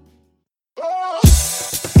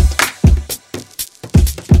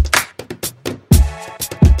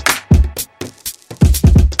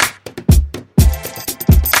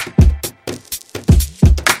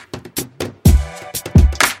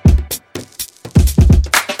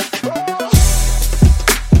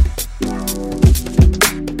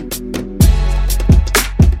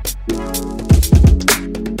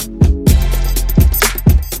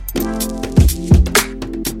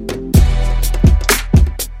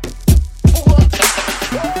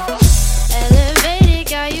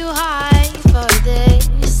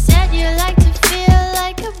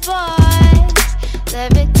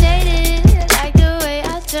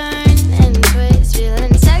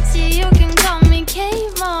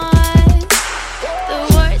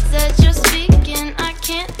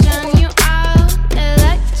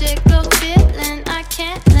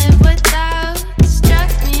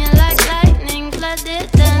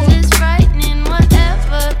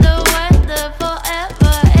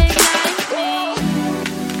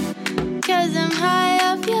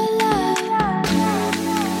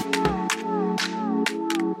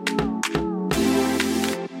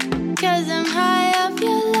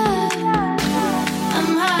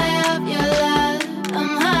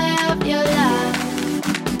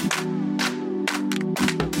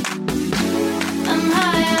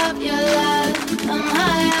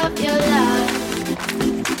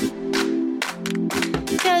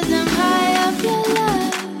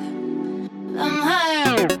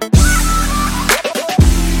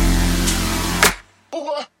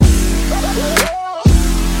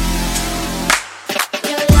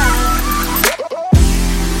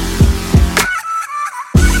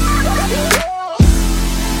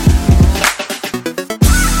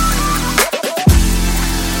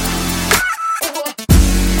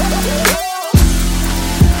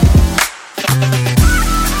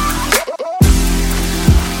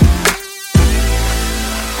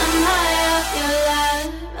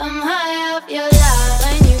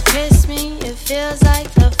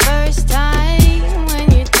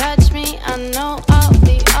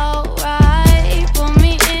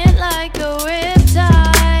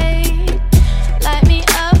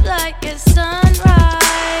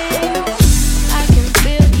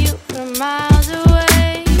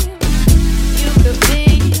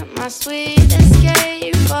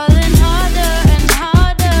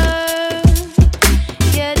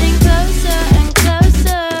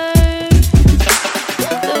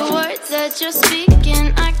 you're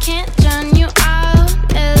speaking, I can't drown you out.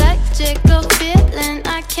 Electrical feeling,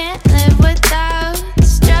 I can't live without.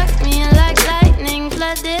 Struck me like lightning,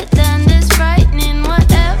 flooded and it's frightening.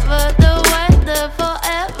 Whatever the weather,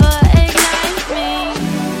 forever ignite me.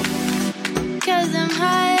 'Cause I'm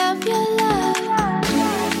high off your love.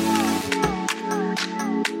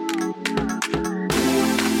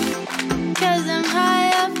 'Cause I'm high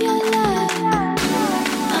off your love.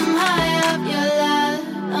 I'm high off your love.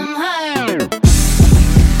 I'm high.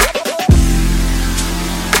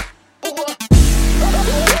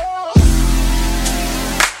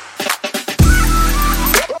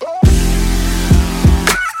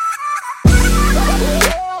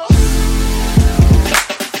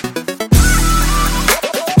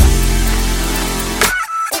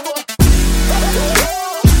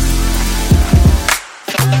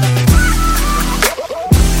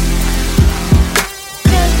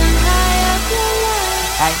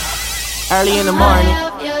 Early in the morning,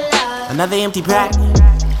 another empty pack.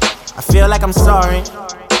 I feel like I'm soaring,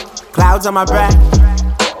 clouds on my back.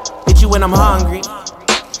 Hit you when I'm hungry,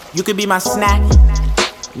 you could be my snack.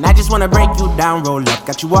 And I just wanna break you down, roll up,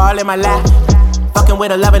 got you all in my lap. Fucking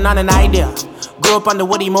with a loving on an idea. Grew up on the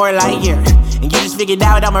Woody more Lightyear. And you just figured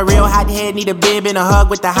out I'm a real hot head, need a bib and a hug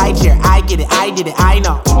with the high chair. I get it, I did it, I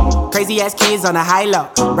know. Crazy ass kids on a high low.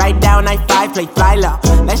 Right down, night 5, play fly low.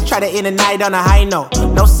 Let's try to end the night on a high note,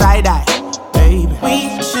 no side eye.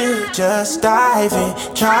 We should just dive in,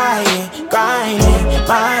 try it, grind it,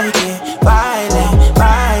 bike it, violent,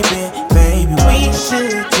 vibe it, baby. We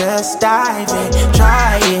should just dive in,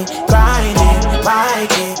 try it, grind it,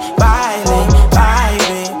 bike it, violent, vibe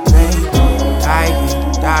it, baby. Dive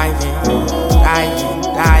in, dive in, dive in,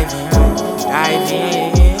 dive in, dive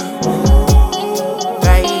in,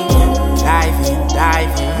 baby. Dive in,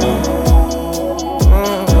 dive in.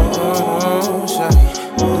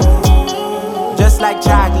 Like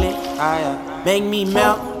chocolate, make me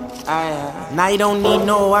melt. Now you don't need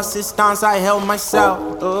no assistance, I help myself.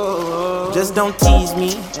 Just don't tease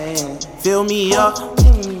me, fill me up.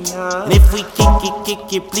 And if we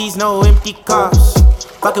kick it, please no empty cups.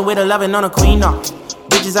 Fucking with a loving on a queen, no.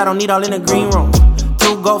 Bitches I don't need all in the green room.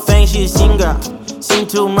 2 gold fangs, she a scene girl. Seen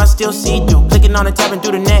too much, still see through. Clicking on and tapping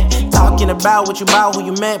through the net. Talking about what you about, who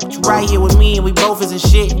you met. But you right here with me and we both isn't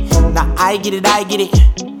shit. Now I get it,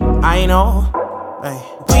 I know. Hey.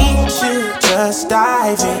 We should just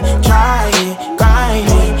dive in, try it, grind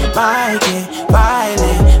it, bike it,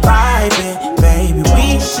 violent, vibe it, baby.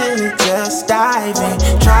 We should just dive in,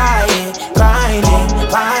 try it, grind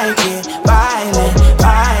it, bike it, violent,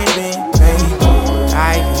 vibe it, baby.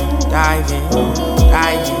 Dive in, dive in,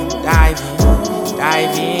 dive in, dive in,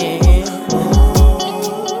 dive in,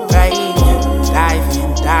 baby. Dive in,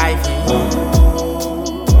 dive in.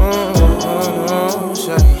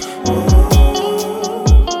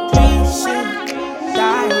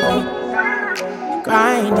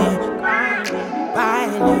 Grind it,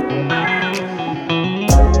 bind it,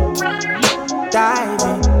 dive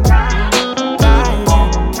in, dive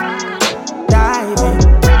in, dive in.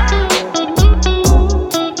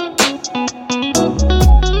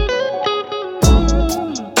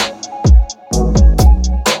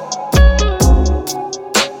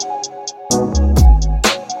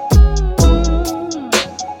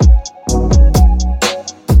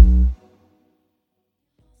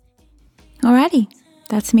 Alrighty,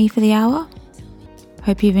 that's me for the hour.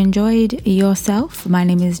 Hope you've enjoyed yourself. My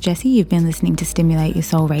name is Jessie. You've been listening to Stimulate Your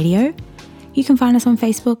Soul Radio. You can find us on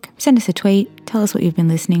Facebook, send us a tweet, tell us what you've been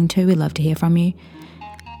listening to. We'd love to hear from you.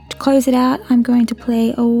 To close it out, I'm going to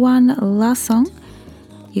play one last song.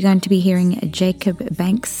 You're going to be hearing Jacob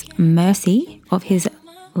Banks' Mercy of his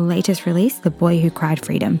latest release, The Boy Who Cried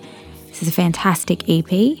Freedom. This is a fantastic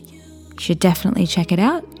EP. You should definitely check it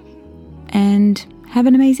out. And have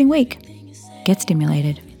an amazing week. Get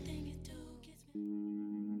stimulated.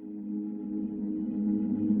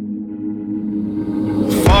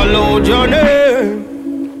 Followed your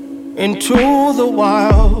name into the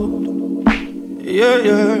wild.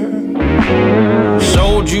 Yeah.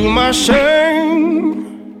 Sold you my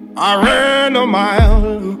shame. I ran a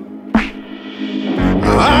mile.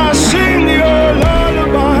 I sing your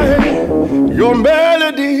lullaby, your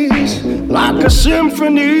melodies like a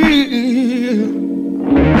symphony.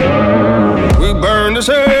 We burn the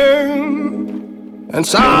same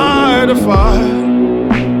inside a fire.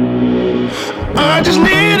 I just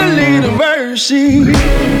need a little mercy,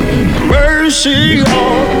 mercy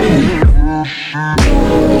on me.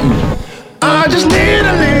 I just need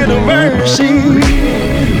a little mercy,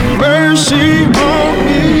 mercy on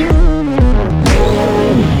me.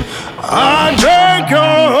 I drank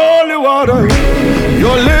your holy water,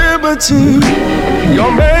 your liberty. liberty,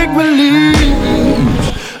 your make-believe.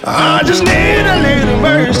 I just need a little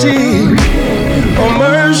mercy, oh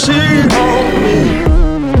mercy on me.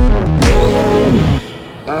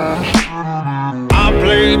 I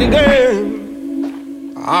played the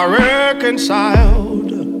game, I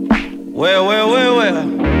reconciled. Well,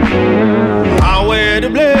 I wear the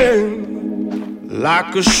blame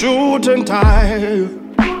like a suit and tie.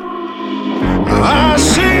 I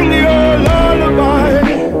sing your lullaby,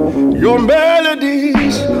 your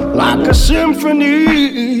melodies like a symphony.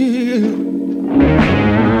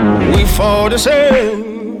 We fall the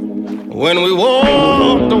same when we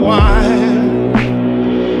walk the wire.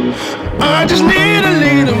 I just need a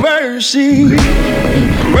little mercy,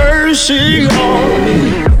 mercy on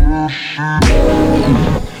me.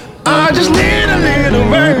 I just need a little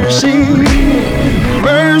mercy,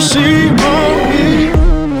 mercy on me.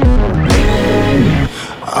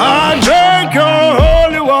 I drank your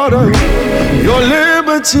holy water, your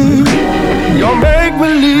liberty, your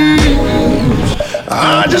make-believe.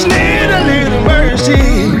 I just need a little mercy,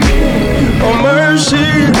 oh mercy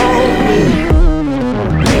on me.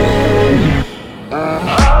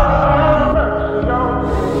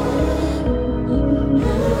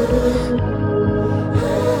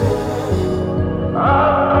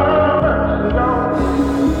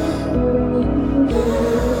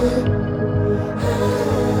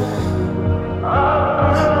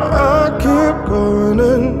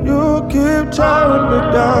 Tearing me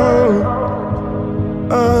down.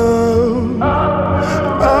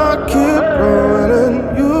 I keep going and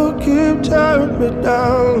you keep tearing me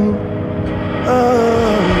down.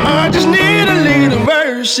 I just need a little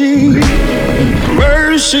mercy,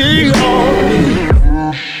 mercy on me.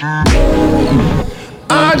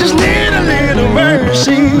 I just need a little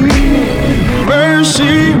mercy,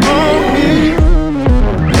 mercy on me.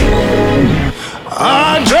 I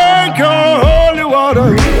drank your holy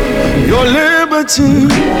water, your liberty,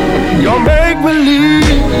 your make-believe.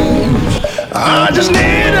 I just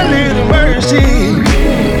need a little mercy,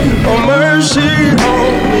 oh mercy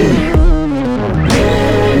on me.